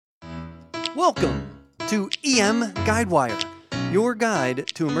Welcome to EM Guidewire, your guide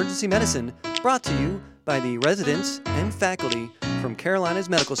to emergency medicine, brought to you by the residents and faculty from Carolinas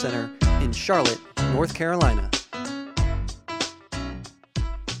Medical Center in Charlotte, North Carolina.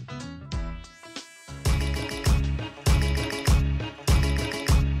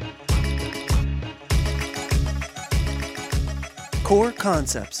 Core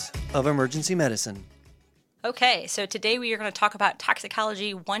concepts of emergency medicine. Okay, so today we are going to talk about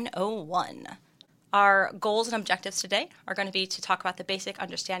Toxicology 101. Our goals and objectives today are going to be to talk about the basic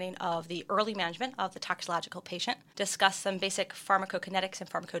understanding of the early management of the toxicological patient, discuss some basic pharmacokinetics and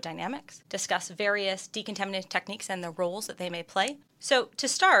pharmacodynamics, discuss various decontamination techniques and the roles that they may play. So to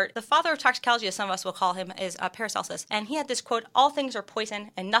start, the father of toxicology, as some of us will call him, is Paracelsus, and he had this quote, "All things are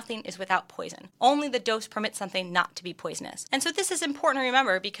poison and nothing is without poison. Only the dose permits something not to be poisonous." And so this is important to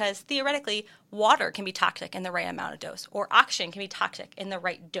remember because theoretically, water can be toxic in the right amount of dose, or oxygen can be toxic in the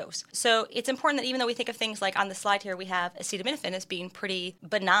right dose. So it's important that even though we think of things like on the slide here, we have acetaminophen as being pretty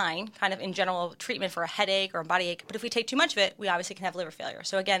benign, kind of in general treatment for a headache or a body ache, but if we take too much of it, we obviously can have liver failure.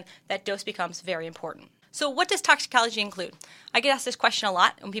 So again, that dose becomes very important. So what does toxicology include? I get asked this question a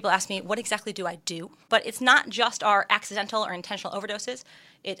lot when people ask me, what exactly do I do? But it's not just our accidental or intentional overdoses.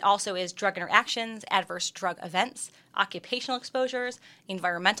 It also is drug interactions, adverse drug events, occupational exposures,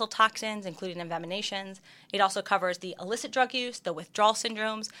 environmental toxins, including envenenations. It also covers the illicit drug use, the withdrawal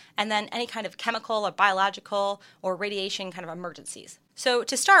syndromes, and then any kind of chemical or biological or radiation kind of emergencies. So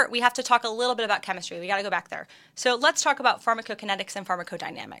to start, we have to talk a little bit about chemistry. We got to go back there. So let's talk about pharmacokinetics and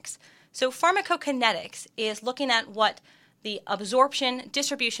pharmacodynamics. So pharmacokinetics is looking at what the absorption,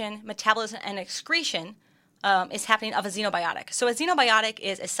 distribution, metabolism, and excretion is happening of a xenobiotic. So a xenobiotic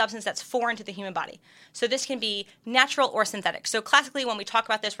is a substance that's foreign to the human body. So this can be natural or synthetic. So classically, when we talk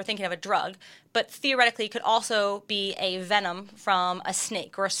about this, we're thinking of a drug, but theoretically it could also be a venom from a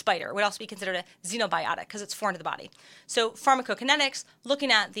snake or a spider. It would also be considered a xenobiotic because it's foreign to the body. So pharmacokinetics,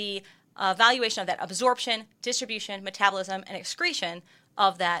 looking at the evaluation of that absorption, distribution, metabolism, and excretion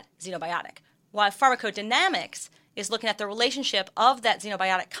of that xenobiotic. While pharmacodynamics is looking at the relationship of that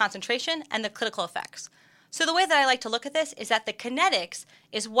xenobiotic concentration and the clinical effects. So the way that I like to look at this is that the kinetics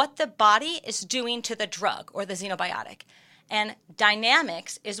is what the body is doing to the drug or the xenobiotic, and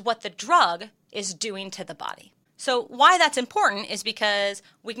dynamics is what the drug is doing to the body. So why that's important is because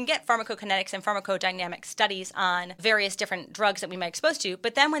we can get pharmacokinetics and pharmacodynamic studies on various different drugs that we might expose to,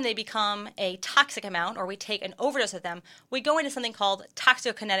 but then when they become a toxic amount or we take an overdose of them, we go into something called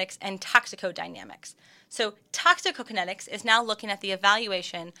toxicokinetics and toxicodynamics. So toxicokinetics is now looking at the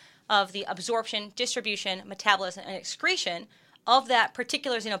evaluation of the absorption, distribution, metabolism, and excretion of that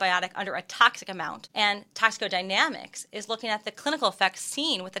particular xenobiotic under a toxic amount. And toxicodynamics is looking at the clinical effects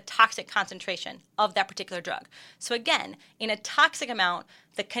seen with the toxic concentration of that particular drug. So again, in a toxic amount,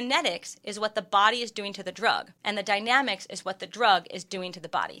 the kinetics is what the body is doing to the drug, and the dynamics is what the drug is doing to the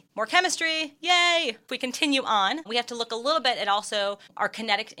body. More chemistry, yay! If we continue on, we have to look a little bit at also our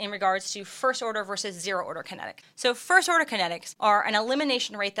kinetics in regards to first order versus zero order kinetic. So first order kinetics are an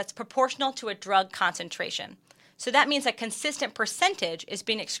elimination rate that's proportional to a drug concentration. So that means a consistent percentage is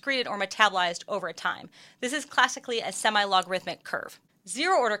being excreted or metabolized over a time. This is classically a semi-logarithmic curve.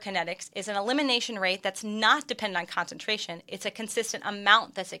 Zero-order kinetics is an elimination rate that's not dependent on concentration. It's a consistent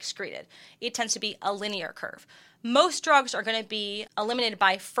amount that's excreted. It tends to be a linear curve. Most drugs are going to be eliminated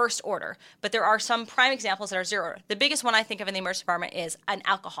by first order, but there are some prime examples that are zero order. The biggest one I think of in the emergency department is an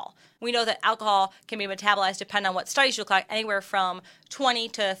alcohol. We know that alcohol can be metabolized, depending on what studies you look at, anywhere from 20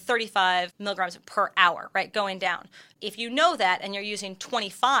 to 35 milligrams per hour, right, going down. If you know that and you're using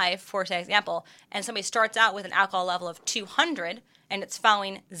 25, for example, and somebody starts out with an alcohol level of 200 and it's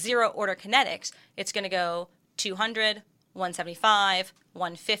following zero order kinetics, it's going to go 200, 175,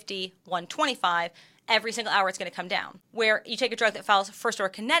 150, 125. Every single hour it's going to come down. Where you take a drug that follows first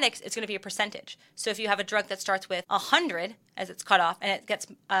order kinetics, it's going to be a percentage. So if you have a drug that starts with 100 as its cutoff and it gets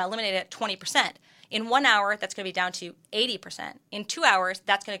eliminated at 20%, in 1 hour that's going to be down to 80%. In 2 hours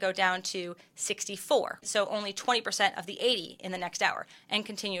that's going to go down to 64. So only 20% of the 80 in the next hour, and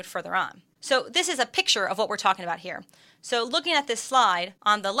continued further on. So this is a picture of what we're talking about here. So looking at this slide,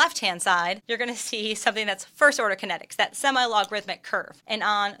 on the left-hand side, you're going to see something that's first-order kinetics, that semi-logarithmic curve. And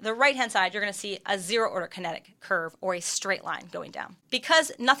on the right-hand side, you're going to see a zero-order kinetic curve, or a straight line going down.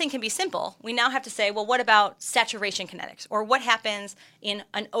 Because nothing can be simple, we now have to say, well, what about saturation kinetics? Or what happens in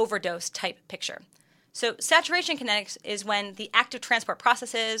an overdose type picture? So saturation kinetics is when the active transport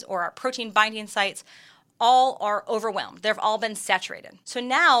processes or our protein binding sites all are overwhelmed. They've all been saturated. So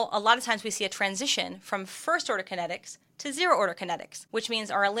now, a lot of times we see a transition from first-order kinetics to zero order kinetics, which means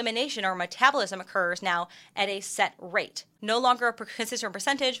our elimination or metabolism occurs now at a set rate. No longer a consistent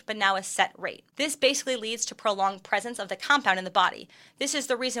percentage, but now a set rate. This basically leads to prolonged presence of the compound in the body. This is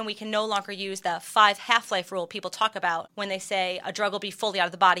the reason we can no longer use the 5 half-life rule people talk about when they say a drug will be fully out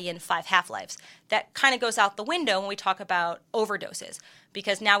of the body in 5 half-lives. That kind of goes out the window when we talk about overdoses,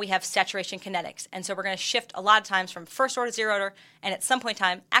 because now we have saturation kinetics. And so we're going to shift a lot of times from first order to zero order, and at some point in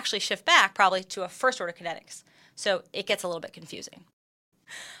time actually shift back probably to a first order kinetics. So it gets a little bit confusing.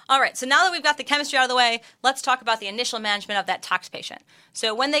 All right, so now that we've got the chemistry out of the way, let's talk about the initial management of that tox patient.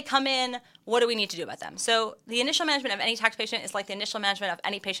 So when they come in, what do we need to do about them? So the initial management of any tox patient is like the initial management of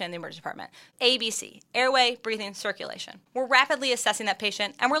any patient in the emergency department. ABC, airway, breathing, circulation. We're rapidly assessing that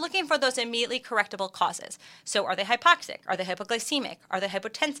patient, and we're looking for those immediately correctable causes. So are they hypoxic? Are they hypoglycemic? Are they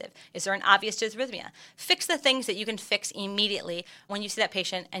hypotensive? Is there an obvious dysrhythmia? Fix the things that you can fix immediately when you see that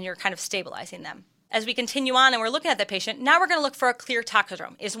patient and you're kind of stabilizing them. As we continue on and we're looking at the patient, now we're going to look for a clear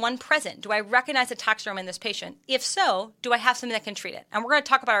toxidrome. Is one present? Do I recognize a toxidrome in this patient? If so, do I have something that can treat it? And we're going to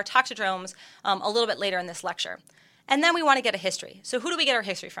talk about our toxidromes a little bit later in this lecture. And then we want to get a history. So who do we get our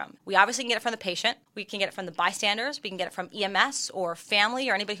history from? We obviously can get it from the patient. We can get it from the bystanders. We can get it from EMS or family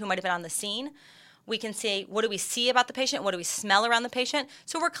or anybody who might have been on the scene. We can say, what do we see about the patient? What do we smell around the patient?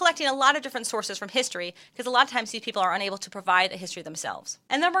 So we're collecting a lot of different sources from history because a lot of times these people are unable to provide a history themselves.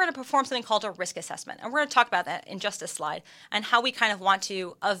 And then we're going to perform something called a risk assessment. And we're going to talk about that in just a slide and how we kind of want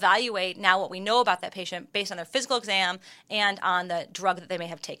to evaluate now what we know about that patient based on their physical exam and on the drug that they may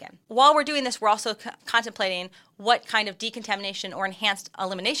have taken. While we're doing this, we're also contemplating what kind of decontamination or enhanced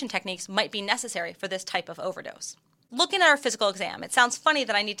elimination techniques might be necessary for this type of overdose. Looking at our physical exam, it sounds funny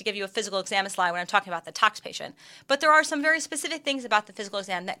that I need to give you a physical exam slide when I'm talking about the tox patient, but there are some very specific things about the physical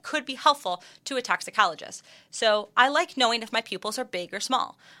exam that could be helpful to a toxicologist. So I like knowing if my pupils are big or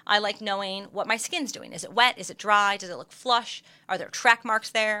small. I like knowing what my skin's doing. Is it wet? Is it dry? Does it look flush? Are there track marks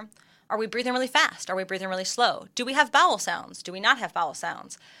there? Are we breathing really fast? Are we breathing really slow? Do we have bowel sounds? Do we not have bowel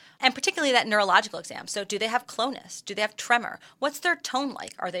sounds? And particularly that neurological exam. So do they have clonus? Do they have tremor? What's their tone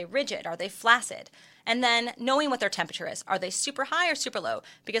like? Are they rigid? Are they flaccid? And then knowing what their temperature is. Are they super high or super low?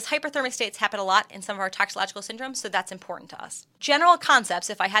 Because hyperthermic states happen a lot in some of our toxicological syndromes, so that's important to us. General concepts,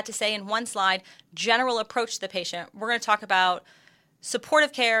 if I had to say in one slide, general approach to the patient, we're going to talk about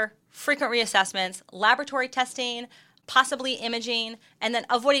supportive care, frequent reassessments, laboratory testing, possibly imaging, and then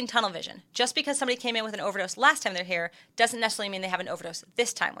avoiding tunnel vision. Just because somebody came in with an overdose last time they're here doesn't necessarily mean they have an overdose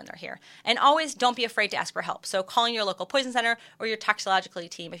this time when they're here. And always don't be afraid to ask for help. So calling your local poison center or your toxicology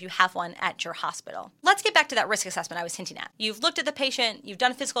team if you have one at your hospital. Let's get back to that risk assessment I was hinting at. You've looked at the patient, you've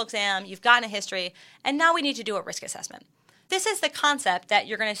done a physical exam, you've gotten a history, and now we need to do a risk assessment. This is the concept that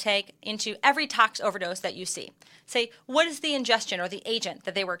you're going to take into every tox overdose that you see. Say, what is the ingestion or the agent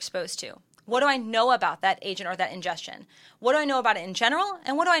that they were exposed to? What do I know about that agent or that ingestion? What do I know about it in general?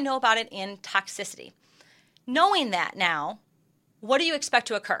 And what do I know about it in toxicity? Knowing that now, what do you expect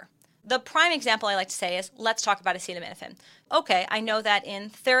to occur? The prime example I like to say is, let's talk about acetaminophen. Okay, I know that in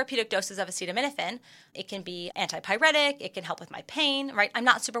therapeutic doses of acetaminophen, it can be antipyretic, it can help with my pain, right? I'm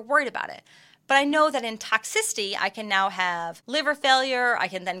not super worried about it. But I know that in toxicity, I can now have liver failure, I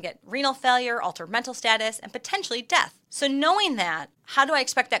can then get renal failure, altered mental status, and potentially death. So knowing that, how do I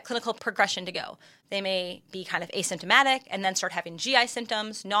expect that clinical progression to go? They may be kind of asymptomatic and then start having GI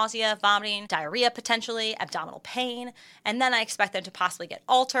symptoms, nausea, vomiting, diarrhea potentially, abdominal pain, and then I expect them to possibly get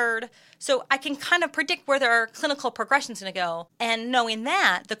altered. So I can kind of predict where their clinical progression is going to go. And knowing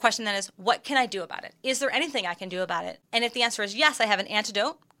that, the question then is, what can I do about it? Is there anything I can do about it? And if the answer is yes, I have an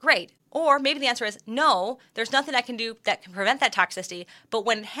antidote, great. Or maybe the answer is no, there's nothing I can do that can prevent that toxicity, but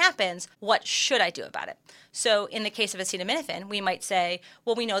when it happens, what should I do about it? So in the case of acetaminophen, we might say,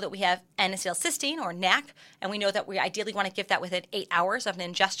 well, we know that we have N-acetylcysteine or NAC, and we know that we ideally want to give that within 8 hours of an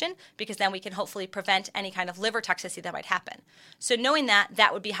ingestion because then we can hopefully prevent any kind of liver toxicity that might happen. So knowing that,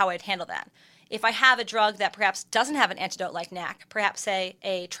 that would be how I'd handle that. If I have a drug that perhaps doesn't have an antidote like NAC, perhaps say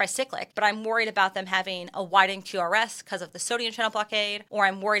a tricyclic, but I'm worried about them having a widened QRS because of the sodium channel blockade, or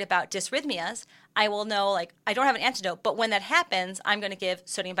I'm worried about dysrhythmias, I will know, like, I don't have an antidote, but when that happens, I'm going to give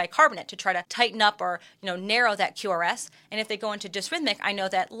sodium bicarbonate to try to tighten up or, narrow that QRS. And if they go into dysrhythmic, I know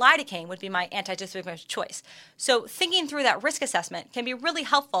that lidocaine would be my anti-dysrhythmic choice. So thinking through that risk assessment can be really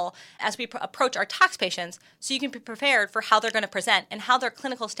helpful as we approach our tox patients so you can be prepared for how they're going to present and how their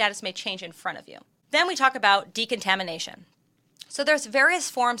clinical status may change in front of you. Then we talk about decontamination. So there's various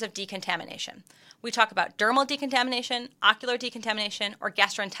forms of decontamination. We talk about dermal decontamination, ocular decontamination, or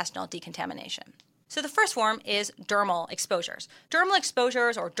gastrointestinal decontamination. So the first form is dermal exposures. Dermal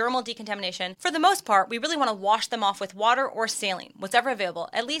exposures or dermal decontamination, for the most part, we really want to wash them off with water or saline, whatever available,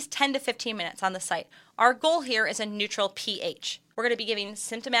 at least 10 to 15 minutes on the site. Our goal here is a neutral pH. We're going to be giving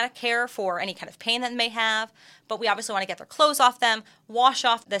symptomatic care for any kind of pain that they may have, but we obviously want to get their clothes off them, wash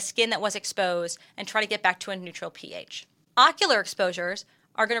off the skin that was exposed, and try to get back to a neutral pH. Ocular exposures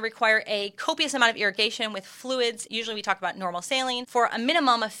are going to require a copious amount of irrigation with fluids, usually we talk about normal saline, for a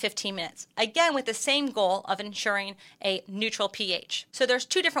minimum of 15 minutes. Again, with the same goal of ensuring a neutral pH. So there's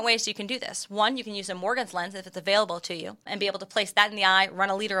two different ways you can do this. One, you can use a Morgan's lens if it's available to you, and be able to place that in the eye, run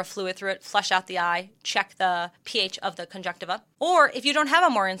a liter of fluid through it, flush out the eye, check the pH of the conjunctiva. Or if you don't have a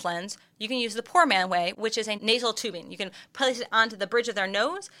Morgan's lens, you can use the poor man way, which is a nasal tubing. You can place it onto the bridge of their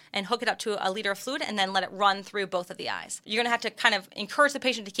nose and hook it up to a liter of fluid and then let it run through both of the eyes. You're going to have to kind of encourage the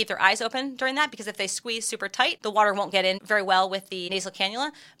patient to keep their eyes open during that, because if they squeeze super tight, the water won't get in very well with the nasal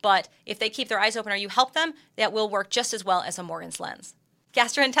cannula. But if they keep their eyes open or you help them, that will work just as well as a Morgan's lens.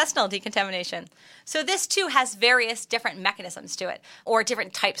 Gastrointestinal decontamination. So this too has various different mechanisms to it, or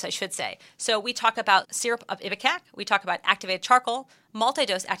different types, I should say. So we talk about syrup of ipecac, we talk about activated charcoal,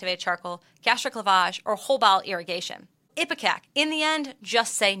 multi-dose activated charcoal, gastric lavage, or whole bowel irrigation. Ipecac, in the end,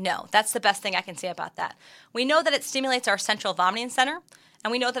 just say no. That's the best thing I can say about that. We know that it stimulates our central vomiting center,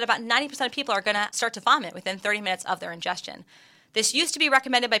 and we know that about 90% of people are going to start to vomit within 30 minutes of their ingestion. This used to be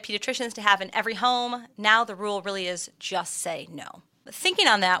recommended by pediatricians to have in every home. Now the rule really is just say no. Thinking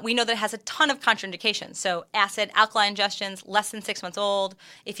on that, we know that it has a ton of contraindications. So acid, alkali ingestions, less than 6 months old,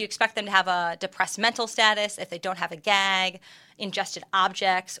 if you expect them to have a depressed mental status, if they don't have a gag, ingested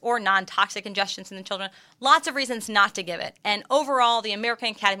objects, or non-toxic ingestions in the children, lots of reasons not to give it. And overall, the American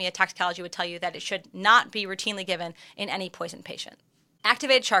Academy of Toxicology would tell you that it should not be routinely given in any poison patient.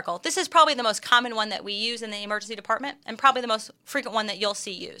 Activated charcoal. This is probably the most common one that we use in the emergency department, and probably the most frequent one that you'll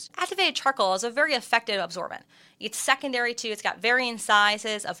see used. Activated charcoal is a very effective absorbent. It's secondary to, it's got varying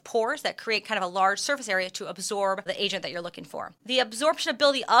sizes of pores that create kind of a large surface area to absorb the agent that you're looking for. The absorption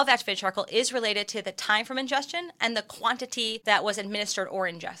ability of activated charcoal is related to the time from ingestion and the quantity that was administered or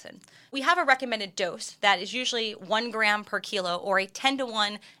ingested. We have a recommended dose that is usually 1 gram per kilo, or a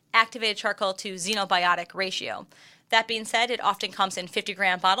 10-to-1 activated charcoal to xenobiotic ratio. That being said, it often comes in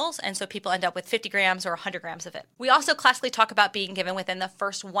 50-gram bottles, and so people end up with 50 grams or 100 grams of it. We also classically talk about being given within the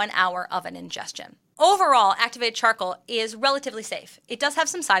first 1 hour of an ingestion. Overall, activated charcoal is relatively safe. It does have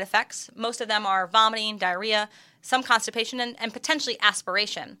some side effects. Most of them are vomiting, diarrhea, some constipation, and potentially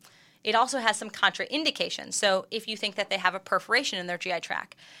aspiration. It also has some contraindications. So if you think that they have a perforation in their GI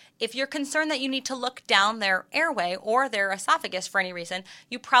tract, if you're concerned that you need to look down their airway or their esophagus for any reason,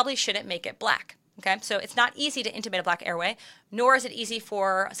 you probably shouldn't make it black. Okay, so it's not easy to intubate a black airway, nor is it easy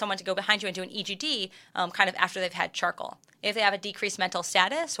for someone to go behind you and do an EGD kind of after they've had charcoal. If they have a decreased mental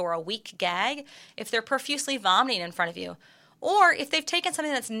status or a weak gag, if they're profusely vomiting in front of you, or if they've taken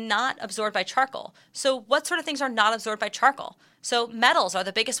something that's not absorbed by charcoal. So what sort of things are not absorbed by charcoal? So metals are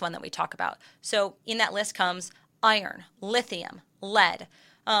the biggest one that we talk about. So in that list comes iron, lithium, lead.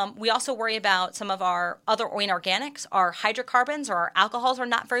 We also worry about some of our other inorganics. Our hydrocarbons or our alcohols are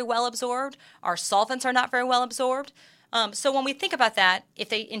not very well absorbed. Our solvents are not very well absorbed. So when we think about that, if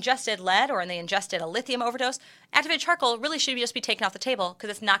they ingested lead or they ingested a lithium overdose, activated charcoal really should just be taken off the table because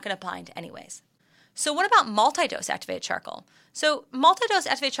it's not going to bind anyways. So what about multi-dose activated charcoal? So multi-dose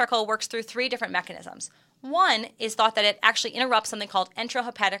activated charcoal works through 3 different mechanisms. One is thought that it actually interrupts something called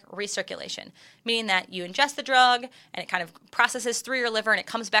enterohepatic recirculation, meaning that you ingest the drug and it kind of processes through your liver and it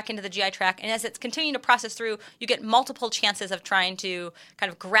comes back into the GI tract. And as it's continuing to process through, you get multiple chances of trying to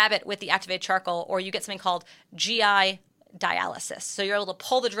kind of grab it with the activated charcoal, or you get something called GI dialysis. So you're able to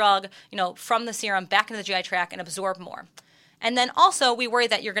pull the drug, from the serum back into the GI tract and absorb more. And then also we worry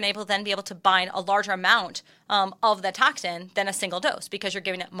that you're going to be able to bind a larger amount of the toxin than a single dose because you're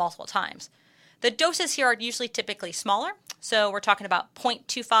giving it multiple times. The doses here are usually typically smaller, so we're talking about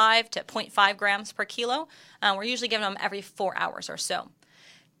 0.25 to 0.5 grams per kilo. We're usually giving them every 4 hours or so.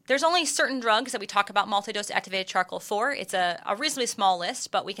 There's only certain drugs that we talk about multi-dose activated charcoal for. It's a reasonably small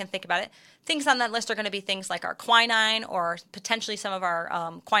list, but we can think about it. Things on that list are going to be things like our quinine or potentially some of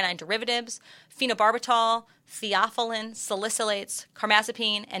our quinine derivatives, phenobarbital, theophylline, salicylates,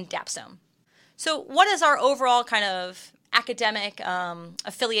 carbamazepine, and dapsone. So what is our overall kind of academic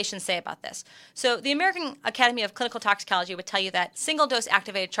affiliations say about this? So the American Academy of Clinical Toxicology would tell you that single-dose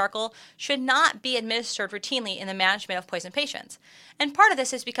activated charcoal should not be administered routinely in the management of poison patients. And part of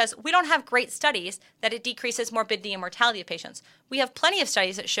this is because we don't have great studies that it decreases morbidity and mortality of patients. We have plenty of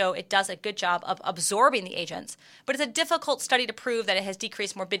studies that show it does a good job of absorbing the agents, but it's a difficult study to prove that it has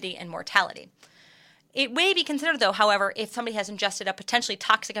decreased morbidity and mortality. It may be considered, though, however, if somebody has ingested a potentially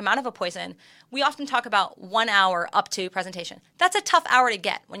toxic amount of a poison, we often talk about 1 hour up to presentation. That's a tough hour to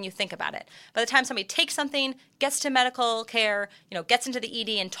get when you think about it. By the time somebody takes something, gets to medical care, gets into the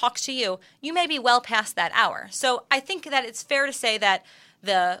ED and talks to you, you may be well past that hour. So I think that it's fair to say that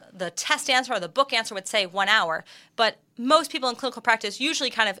the test answer or the book answer would say 1 hour, but most people in clinical practice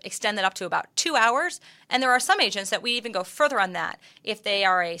usually kind of extend that up to about 2 hours, and there are some agents that we even go further on that if they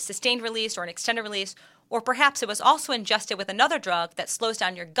are a sustained release or an extended release, or perhaps it was also ingested with another drug that slows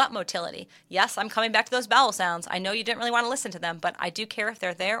down your gut motility. Yes, I'm coming back to those bowel sounds. I know you didn't really want to listen to them, but I do care if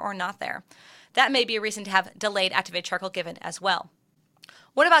they're there or not there. That may be a reason to have delayed activated charcoal given as well.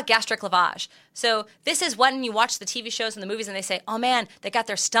 What about gastric lavage? So this is when you watch the TV shows and the movies and they say, oh man, they got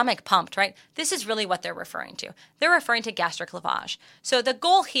their stomach pumped, right? This is really what they're referring to. They're referring to gastric lavage. So the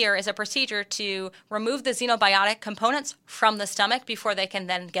goal here is a procedure to remove the xenobiotic components from the stomach before they can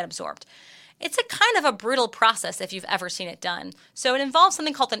then get absorbed. It's a kind of a brutal process if you've ever seen it done. So it involves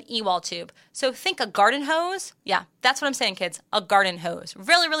something called an Ewald tube. So think a garden hose. Yeah, that's what I'm saying, kids. A garden hose.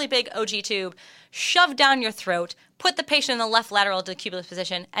 Really, really big OG tube. Shoved down your throat. Put the patient in the left lateral decubulus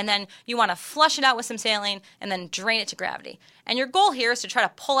position. And then you want to flush it out with some saline and then drain it to gravity. And your goal here is to try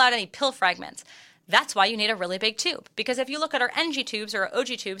to pull out any pill fragments. That's why you need a really big tube. Because if you look at our NG tubes or our OG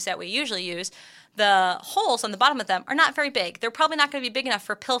tubes that we usually use, the holes on the bottom of them are not very big. They're probably not going to be big enough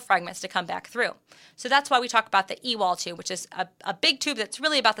for pill fragments to come back through. So that's why we talk about the Ewald tube, which is a big tube that's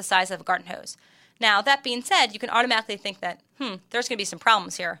really about the size of a garden hose. Now, that being said, you can automatically think that, there's going to be some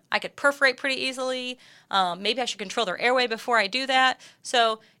problems here. I could perforate pretty easily. Maybe I should control their airway before I do that.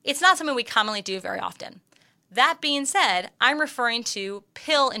 So it's not something we commonly do very often. That being said, I'm referring to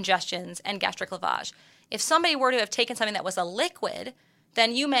pill ingestions and gastric lavage. If somebody were to have taken something that was a liquid,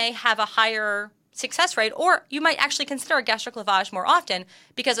 then you may have a higher success rate, or you might actually consider a gastric lavage more often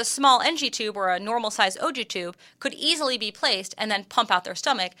because a small NG tube or a normal size OG tube could easily be placed and then pump out their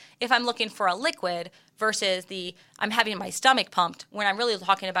stomach if I'm looking for a liquid versus I'm having my stomach pumped when I'm really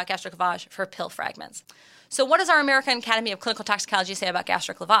talking about gastric lavage for pill fragments. So what does our American Academy of Clinical Toxicology say about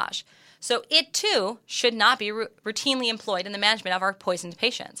gastric lavage? So it too should not be routinely employed in the management of our poisoned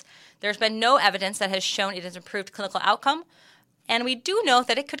patients. There's been no evidence that has shown it has improved clinical outcome. And we do know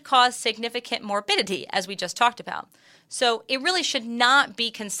that it could cause significant morbidity, as we just talked about. So it really should not be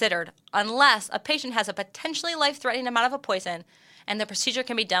considered unless a patient has a potentially life-threatening amount of a poison and the procedure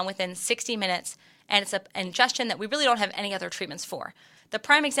can be done within 60 minutes and it's an ingestion that we really don't have any other treatments for. The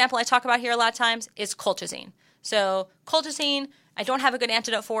prime example I talk about here a lot of times is colchicine. So colchicine, I don't have a good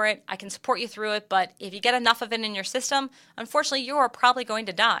antidote for it. I can support you through it, but if you get enough of it in your system, unfortunately, you are probably going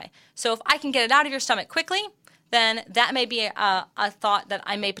to die. So if I can get it out of your stomach quickly, then that may be a thought that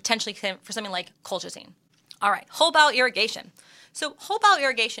I may potentially consider for something like colchicine. All right, whole bowel irrigation. So whole bowel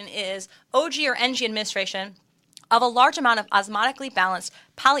irrigation is OG or NG administration of a large amount of osmotically balanced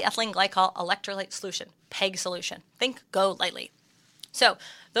polyethylene glycol electrolyte solution, PEG solution. Think Go Lightly. So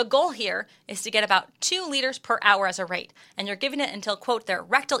the goal here is to get about 2 liters per hour as a rate, and you're giving it until, quote, their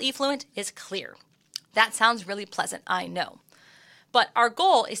rectal effluent is clear. That sounds really pleasant, I know. But our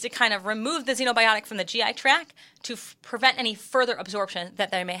goal is to kind of remove the xenobiotic from the GI tract to prevent any further absorption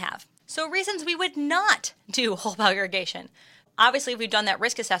that they may have. So reasons we would not do whole bowel irrigation. Obviously, if we've done that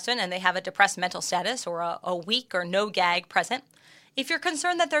risk assessment and they have a depressed mental status or a weak or no gag present. If you're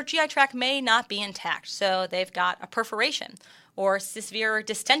concerned that their GI tract may not be intact, so they've got a perforation or severe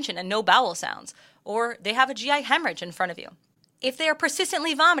distension and no bowel sounds, or they have a GI hemorrhage in front of you. If they are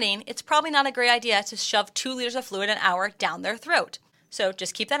persistently vomiting, it's probably not a great idea to shove 2 liters of fluid an hour down their throat. So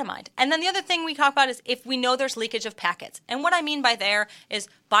just keep that in mind. And then the other thing we talk about is if we know there's leakage of packets. And what I mean by there is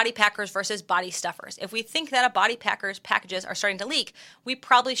body packers versus body stuffers. If we think that a body packer's packages are starting to leak, we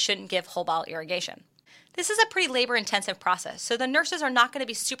probably shouldn't give whole bowel irrigation. This is a pretty labor-intensive process, so the nurses are not going to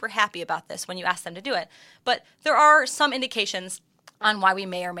be super happy about this when you ask them to do it. But there are some indications on why we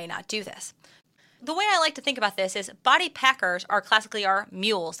may or may not do this. The way I like to think about this is body packers are classically our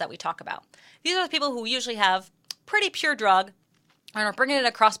mules that we talk about. These are the people who usually have pretty pure drug and are bringing it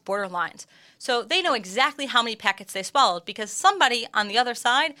across border lines. So they know exactly how many packets they swallowed because somebody on the other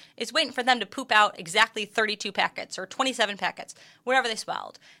side is waiting for them to poop out exactly 32 packets or 27 packets, whatever they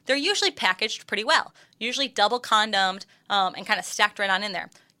swallowed. They're usually packaged pretty well, usually double condomed and kind of stacked right on in there.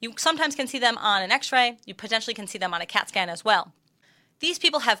 You sometimes can see them on an x-ray. You potentially can see them on a CAT scan as well. These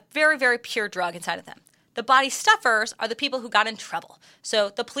people have very, very pure drug inside of them. The body stuffers are the people who got in trouble. So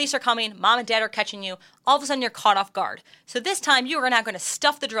the police are coming, mom and dad are catching you, all of a sudden you're caught off guard. So this time you are now going to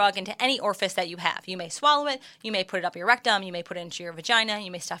stuff the drug into any orifice that you have. You may swallow it, you may put it up your rectum, you may put it into your vagina,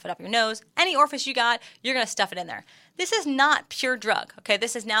 you may stuff it up your nose. Any orifice you got, you're going to stuff it in there. This is not pure drug, okay?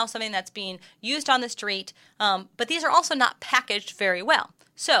 This is now something that's being used on the street, but these are also not packaged very well.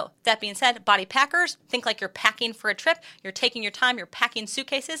 So, that being said, body packers, think like you're packing for a trip. You're taking your time, you're packing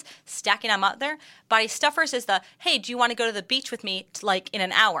suitcases, stacking them out there. Body stuffers is the, hey, do you want to go to the beach with me in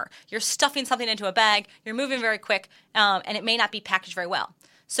an hour? You're stuffing something into a bag, you're moving very quick, and it may not be packaged very well.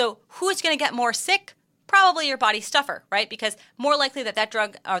 So, who's going to get more sick? Probably your body stuffer, right? Because more likely that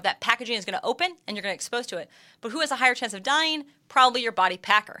drug or that packaging is going to open and you're going to get exposed to it. But who has a higher chance of dying? Probably your body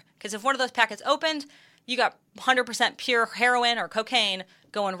packer. Because if one of those packets opened, you got 100% pure heroin or cocaine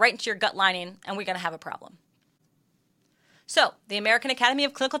going right into your gut lining, and we're going to have a problem. So, the American Academy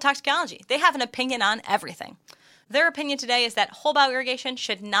of Clinical Toxicology, they have an opinion on everything. Their opinion today is that whole bowel irrigation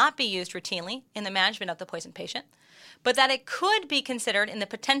should not be used routinely in the management of the poisoned patient, but that it could be considered in the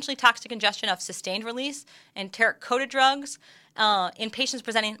potentially toxic ingestion of sustained release enteric-coated drugs in patients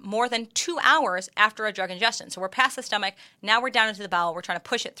presenting more than 2 hours after a drug ingestion. So we're past the stomach, now we're down into the bowel, we're trying to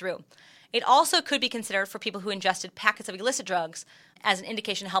push it through. It also could be considered for people who ingested packets of illicit drugs as an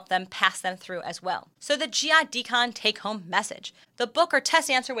indication to help them pass them through as well. So the GI Decon take-home message. The book or test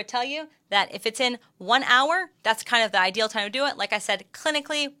answer would tell you that if it's in 1 hour, that's kind of the ideal time to do it. Like I said,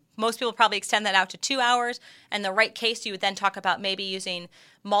 clinically, most people probably extend that out to 2 hours. And the right case, you would then talk about maybe using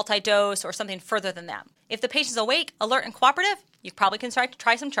multi-dose or something further than that. If the patient's awake, alert, and cooperative, you probably can start to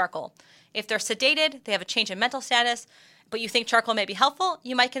try some charcoal. If they're sedated, they have a change in mental status, but you think charcoal may be helpful,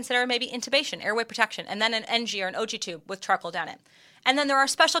 you might consider maybe intubation, airway protection, and then an NG or an OG tube with charcoal down it. And then there are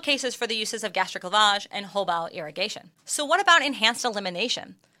special cases for the uses of gastric lavage and whole bowel irrigation. So what about enhanced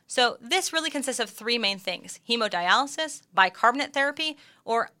elimination? So this really consists of 3 main things: hemodialysis, bicarbonate therapy,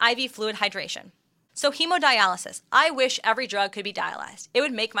 or IV fluid hydration. So hemodialysis, I wish every drug could be dialyzed. It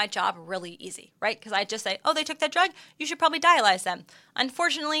would make my job really easy, right? Because I'd just say, oh, they took that drug, you should probably dialyze them.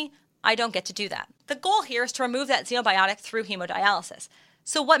 Unfortunately, I don't get to do that. The goal here is to remove that xenobiotic through hemodialysis.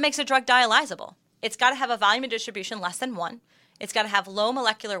 So what makes a drug dialyzable? It's got to have a volume of distribution less than 1. It's got to have low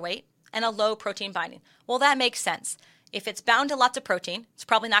molecular weight and a low protein binding. Well, that makes sense. If it's bound to lots of protein, it's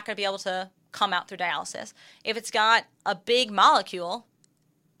probably not going to be able to come out through dialysis. If it's got a big molecule,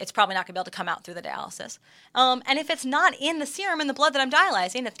 it's probably not going to be able to come out through the dialysis. And if it's not in the serum in the blood that I'm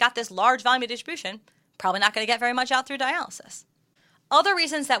dialyzing, it's got this large volume of distribution, probably not going to get very much out through dialysis. Other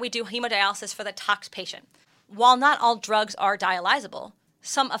reasons that we do hemodialysis for the tox patient. While not all drugs are dialyzable,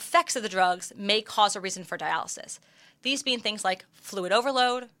 some effects of the drugs may cause a reason for dialysis. These being things like fluid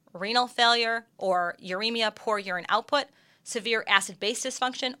overload, renal failure, or uremia, poor urine output, severe acid-base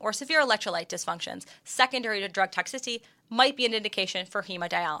dysfunction, or severe electrolyte dysfunctions secondary to drug toxicity might be an indication for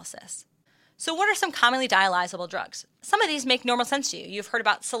hemodialysis. So what are some commonly dialyzable drugs? Some of these make normal sense to you. You've heard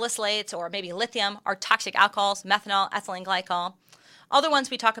about salicylates or maybe lithium, or toxic alcohols, methanol, ethylene glycol. Other ones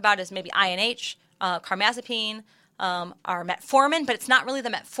we talk about is maybe INH, carbamazepine, or metformin, but it's not really the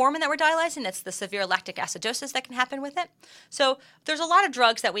metformin that we're dialyzing, it's the severe lactic acidosis that can happen with it. So there's a lot of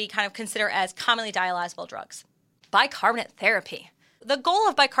drugs that we kind of consider as commonly dialyzable drugs. Bicarbonate therapy. The goal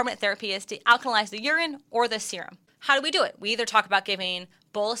of bicarbonate therapy is to alkalize the urine or the serum. How do we do it? We either talk about giving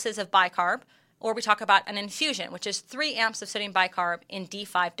boluses of bicarb, or we talk about an infusion, which is 3 amps of sodium bicarb in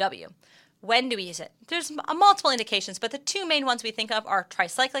D5W. When do we use it? There's multiple indications, but the 2 main ones we think of are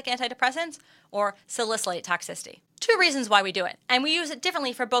tricyclic antidepressants or salicylate toxicity. 2 reasons why we do it, and we use it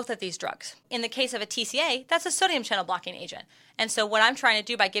differently for both of these drugs. In the case of a TCA, that's a sodium channel blocking agent. And so what I'm trying to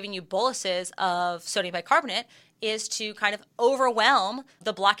do by giving you boluses of sodium bicarbonate is to kind of overwhelm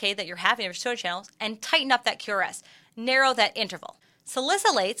the blockade that you're having of your sodium channels and tighten up that QRS, narrow that interval.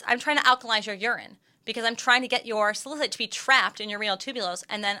 Salicylates, I'm trying to alkalize your urine, because I'm trying to get your salicylate to be trapped in your renal tubules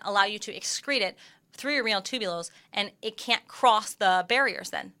and then allow you to excrete it through your renal tubules, and it can't cross the barriers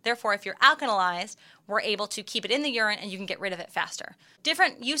then. Therefore, if you're alkalized, we're able to keep it in the urine and you can get rid of it faster.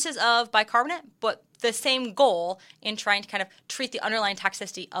 Different uses of bicarbonate, but the same goal in trying to kind of treat the underlying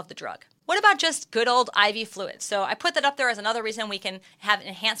toxicity of the drug. What about just good old IV fluids? So I put that up there as another reason we can have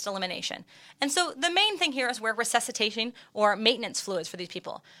enhanced elimination. And so the main thing here is we're resuscitating or maintenance fluids for these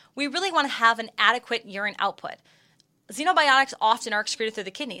people. We really want to have an adequate urine output. Xenobiotics often are excreted through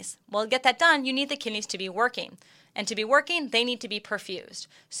the kidneys. Well, to get that done, you need the kidneys to be working. And to be working, they need to be perfused.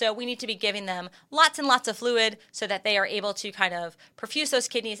 So we need to be giving them lots and lots of fluid so that they are able to kind of perfuse those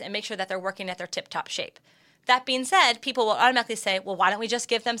kidneys and make sure that they're working at their tip-top shape. That being said, people will automatically say, well, why don't we just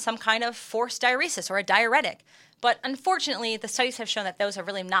give them some kind of forced diuresis or a diuretic? But unfortunately, the studies have shown that those have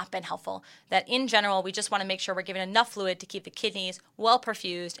really not been helpful, that in general, we just want to make sure we're giving enough fluid to keep the kidneys well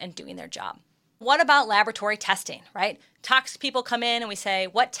perfused and doing their job. What about laboratory testing, right? Tox people come in and we say,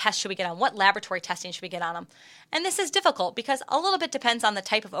 what test should we get on? What laboratory testing should we get on them? And this is difficult because a little bit depends on the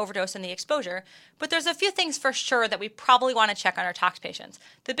type of overdose and the exposure, but there's a few things for sure that we probably want to check on our tox patients.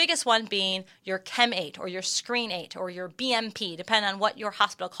 The biggest one being your Chem8 or your Screen8 or your BMP, depending on what your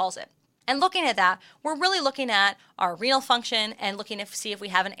hospital calls it. And looking at that, we're really looking at our renal function and looking to see if we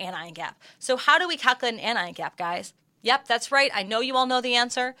have an anion gap. So how do we calculate an anion gap, guys? Yep, that's right. I know you all know the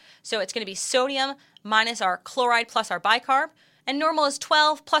answer. So it's going to be sodium minus our chloride plus our bicarb, and normal is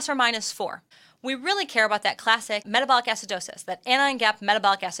 12 plus or minus 4. We really care about that classic metabolic acidosis, that anion gap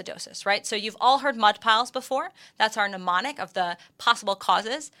metabolic acidosis, right? So you've all heard mud piles before. That's our mnemonic of the possible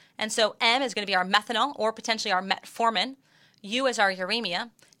causes. And so M is going to be our methanol or potentially our metformin. U is our uremia.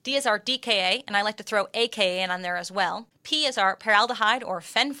 D is our DKA, and I like to throw AKA in on there as well. P is our paraldehyde or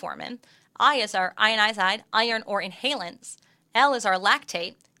fenformin. I is our ionizide, iron, or inhalants. L is our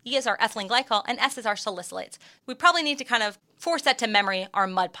lactate. E is our ethylene glycol, and S is our salicylates. We probably need to kind of force that to memory, our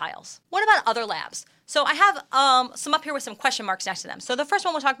mud piles. What about other labs? So I have some up here with some question marks next to them. So the first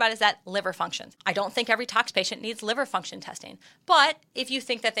one we'll talk about is that liver function. I don't think every tox patient needs liver function testing, but if you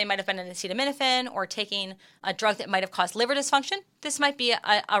think that they might have been on acetaminophen or taking a drug that might have caused liver dysfunction, this might be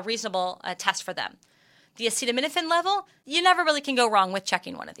a reasonable test for them. The acetaminophen level, you never really can go wrong with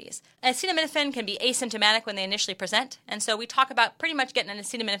checking one of these. Acetaminophen can be asymptomatic when they initially present, and so we talk about pretty much getting an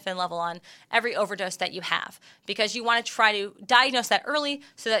acetaminophen level on every overdose that you have because you want to try to diagnose that early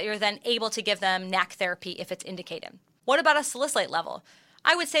so that you're then able to give them NAC therapy if it's indicated. What about a salicylate level?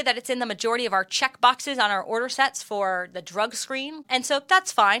 I would say that it's in the majority of our check boxes on our order sets for the drug screen, and so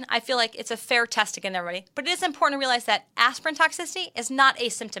that's fine. I feel like it's a fair test to get everybody, but it is important to realize that aspirin toxicity is not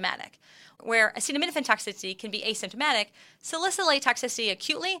asymptomatic. Where acetaminophen toxicity can be asymptomatic, salicylate toxicity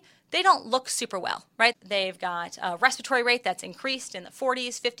acutely, they don't look super well, right? They've got a respiratory rate that's increased in the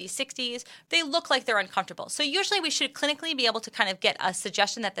 40s, 50s, 60s. They look like they're uncomfortable. So usually we should clinically be able to kind of get a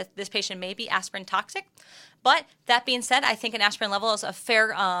suggestion that this patient may be aspirin toxic. But that being said, I think an aspirin level is a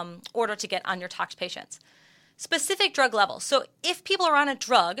fair order to get on your tox patients. Specific drug levels. So if people are on a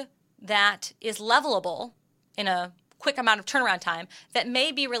drug that is levelable in a quick amount of turnaround time that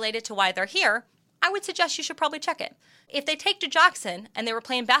may be related to why they're here, I would suggest you should probably check it. If they take digoxin and they were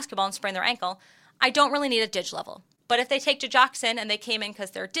playing basketball and sprained their ankle, I don't really need a dig level. But if they take digoxin and they came in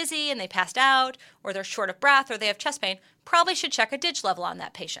because they're dizzy and they passed out, or they're short of breath, or they have chest pain, probably should check a dig level on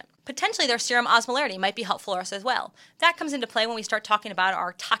that patient. Potentially their serum osmolarity might be helpful for us as well. That comes into play when we start talking about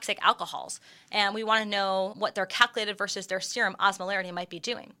our toxic alcohols, and we want to know what their calculated versus their serum osmolarity might be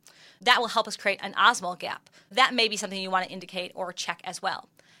doing. That will help us create an osmol gap. That may be something you want to indicate or check as well.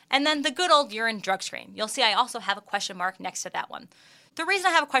 And then the good old urine drug screen. You'll see I also have a question mark next to that one. The reason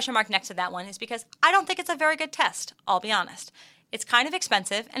I have a question mark next to that one is because I don't think it's a very good test, I'll be honest. It's kind of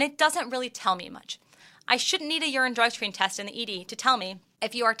expensive, and it doesn't really tell me much. I shouldn't need a urine drug screen test in the ED to tell me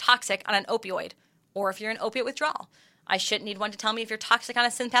if you are toxic on an opioid or if you're in opiate withdrawal. I shouldn't need one to tell me if you're toxic on a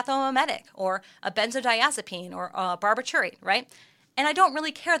sympathomimetic or a benzodiazepine or a barbiturate, right? And I don't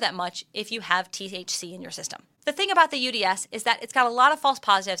really care that much if you have THC in your system. The thing about the UDS is that it's got a lot of false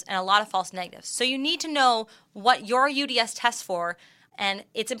positives and a lot of false negatives. So you need to know what your UDS tests for, and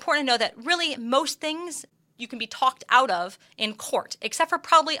it's important to know that really most things you can be talked out of in court, except for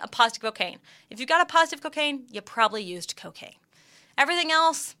probably a positive cocaine. If you got a positive cocaine, you probably used cocaine. Everything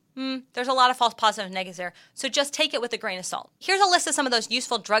else, there's a lot of false positives and negatives there, so just take it with a grain of salt. Here's a list of some of those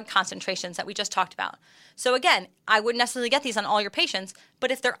useful drug concentrations that we just talked about. So again, I wouldn't necessarily get these on all your patients,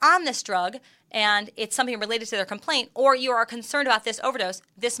 but if they're on this drug and it's something related to their complaint, or you are concerned about this overdose,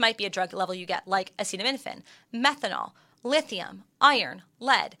 this might be a drug level you get, like acetaminophen, methanol, lithium, iron,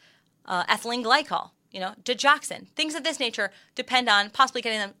 lead, ethylene glycol, digoxin. Things of this nature depend on possibly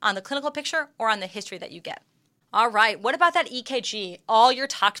getting them on the clinical picture or on the history that you get. All right, what about that EKG? All your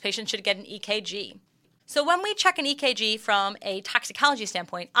tox patients should get an EKG. So when we check an EKG from a toxicology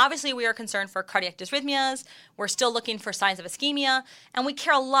standpoint, obviously we are concerned for cardiac dysrhythmias, we're still looking for signs of ischemia, and we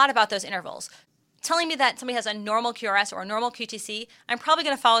care a lot about those intervals. Telling me that somebody has a normal QRS or a normal QTC, I'm probably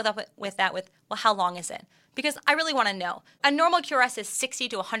going to follow up with that with, well, how long is it? Because I really want to know. A normal QRS is 60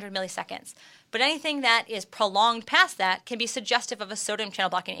 to 100 milliseconds, but anything that is prolonged past that can be suggestive of a sodium channel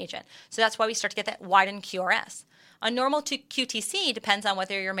blocking agent. So that's why we start to get that widened QRS. A normal QTC depends on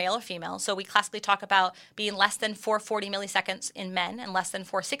whether you're male or female. So we classically talk about being less than 440 milliseconds in men and less than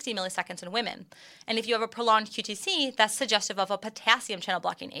 460 milliseconds in women. And if you have a prolonged QTC, that's suggestive of a potassium channel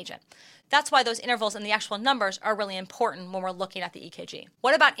blocking agent. That's why those intervals and the actual numbers are really important when we're looking at the EKG.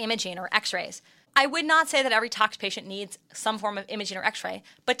 What about imaging or x-rays? I would not say that every tox patient needs some form of imaging or x-ray,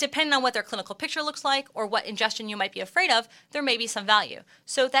 but depending on what their clinical picture looks like or what ingestion you might be afraid of, there may be some value.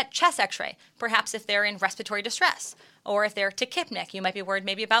 So that chest x-ray, perhaps if they're in respiratory distress, or if they're tachypnic, you might be worried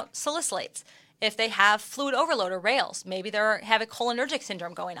maybe about salicylates. If they have fluid overload or rales, maybe they have a cholinergic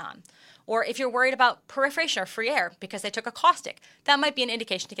syndrome going on. Or if you're worried about perforation or free air because they took a caustic, that might be an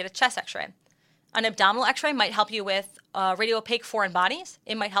indication to get a chest x-ray. An abdominal x-ray might help you with radiopaque foreign bodies.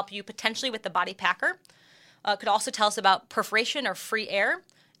 It might help you potentially with the body packer. It could also tell us about perforation or free air.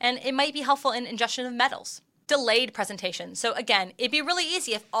 And it might be helpful in ingestion of metals. Delayed presentation. So again, it'd be really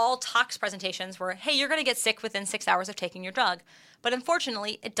easy if all tox presentations were, hey, you're going to get sick within 6 hours of taking your drug. But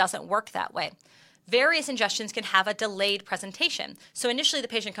unfortunately, it doesn't work that way. Various ingestions can have a delayed presentation. So initially the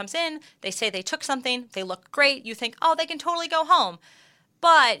patient comes in, they say they took something, they look great, you think, oh, they can totally go home.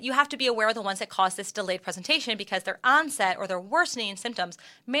 But you have to be aware of the ones that cause this delayed presentation because their onset or their worsening symptoms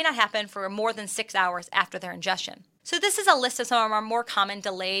may not happen for more than 6 hours after their ingestion. So this is a list of some of our more common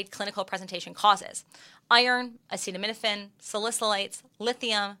delayed clinical presentation causes. Iron, acetaminophen, salicylates,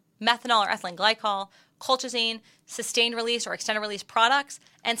 lithium, methanol or ethylene glycol, colchicine, sustained release or extended release products,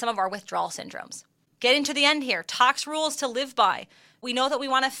 and some of our withdrawal syndromes. Getting to the end here, tox rules to live by. We know that we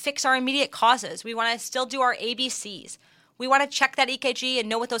want to fix our immediate causes. We want to still do our ABCs. We want to check that EKG and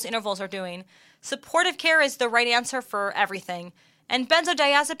know what those intervals are doing. Supportive care is the right answer for everything. And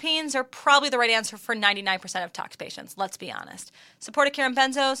benzodiazepines are probably the right answer for 99% of tox patients, let's be honest. Supportive care and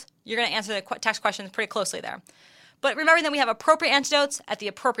benzos, you're going to answer the tox questions pretty closely there. But remembering that we have appropriate antidotes at the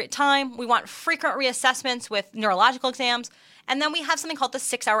appropriate time, we want frequent reassessments with neurological exams, and then we have something called the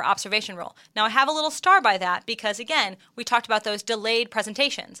 6-hour observation rule. Now, I have a little star by that because, again, we talked about those delayed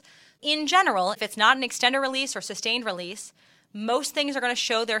presentations. In general, if it's not an extended release or sustained release, most things are going to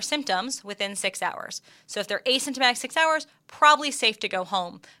show their symptoms within 6 hours. So if they're asymptomatic 6 hours, probably safe to go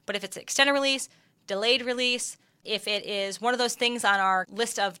home. But if it's extended release, delayed release, if it is one of those things on our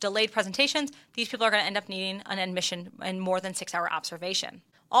list of delayed presentations, these people are going to end up needing an admission and more than 6-hour observation.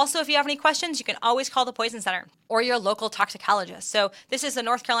 Also, if you have any questions, you can always call the Poison Center or your local toxicologist. So this is the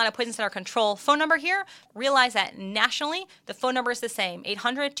North Carolina Poison Center control phone number here. Realize that nationally, the phone number is the same,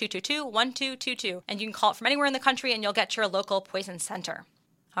 800-222-1222. And you can call it from anywhere in the country and you'll get to your local Poison Center.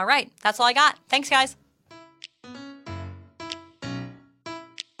 All right, that's all I got. Thanks, guys.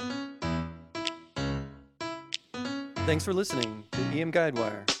 Thanks for listening to EM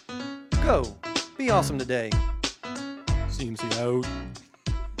Guidewire. Go, be awesome today. CMC out.